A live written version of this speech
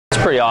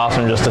pretty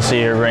awesome just to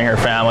see her bring her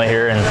family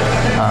here, and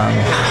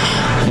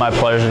my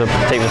pleasure to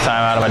take the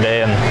time out of my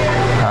day and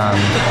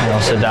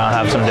sit down,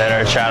 have some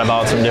dinner, chat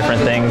about some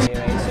different things. It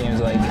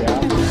seems like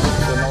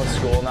with no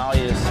school now,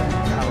 you just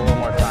have a little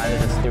more time to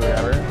just do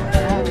whatever.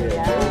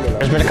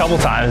 There's been a couple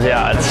times,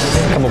 yeah. It's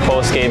a couple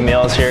post-game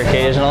meals here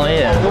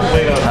occasionally, and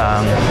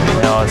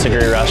it's a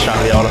great restaurant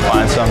to be able to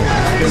find some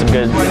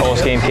good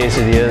post-game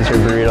quesadillas or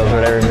burritos,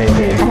 whatever it may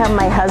be. I have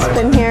my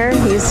husband here.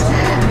 He's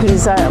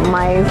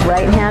my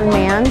right-hand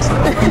man,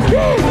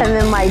 and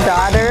then my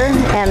daughter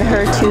and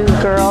her two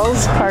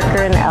girls,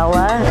 Parker and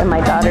Ella, and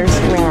my daughter's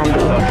Randy.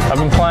 I've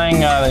been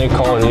playing the new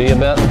Call of Duty a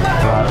bit.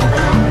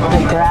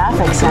 The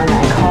graphics on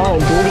that Call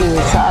of Duty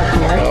we saw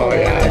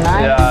commercially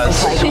tonight. Yeah,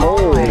 it's like,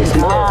 oh my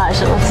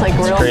gosh, it looks like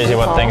real. It's crazy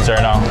what things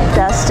are now.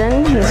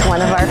 Dustin, he's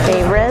one of our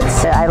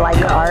favorites. I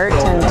like art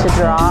and to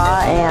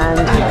draw, and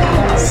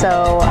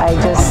so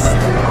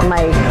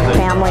my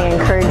family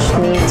encouraged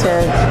me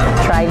to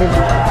try to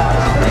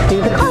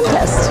do the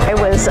contest. I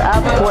was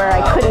up where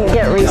I couldn't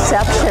get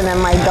reception,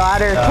 and my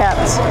daughter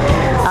kept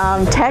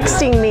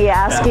texting me,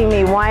 asking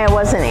me why I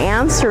wasn't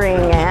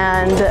answering,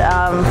 and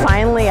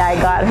finally I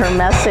got her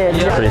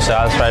message. Pretty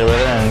satisfied with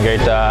it, and great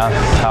to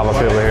have a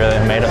people here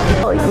that made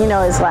it. You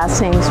know, his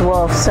last name's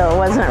Wolf, so it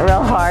wasn't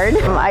real hard.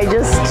 I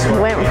just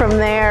went from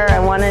there. I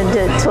wanted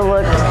it to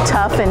look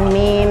tough and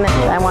mean.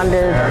 I wanted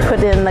to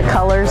put in the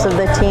colors of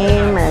the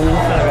team, and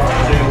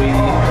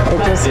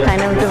it just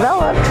kind of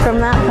developed from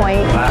that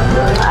point.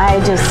 I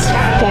just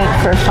paint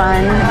for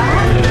fun,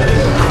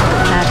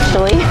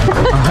 actually.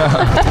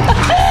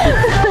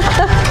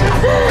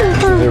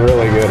 She's a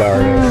really good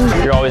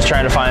artist. You're always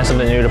trying to find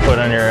something new to put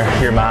on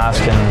your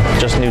mask, and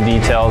just new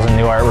details and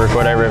new artwork,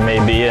 whatever it may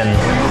be. And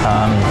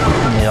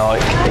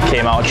it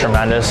came out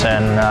tremendous,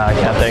 and I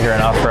can't thank her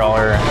enough for all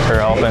her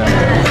help. And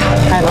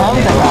I love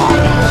The Rock.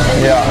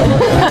 Yeah,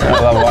 I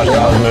love watching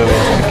those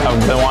movies.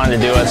 I've been wanting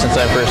to do it since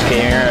I first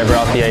came here. I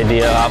brought the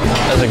idea up.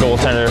 As a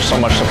goaltender, there's so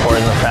much support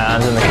in the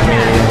fans and the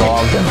community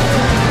involved. And,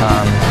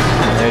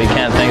 you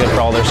can't thank them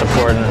for all their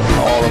support, and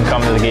all of them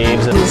come to the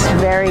games. He's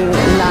very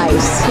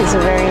nice. He's a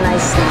very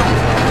nice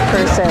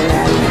person,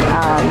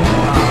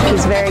 and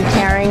he's very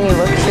caring. He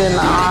looks you in the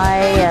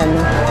eye, and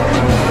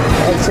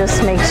it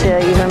just makes you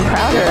even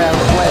prouder of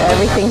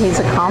everything he's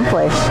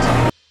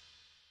accomplished.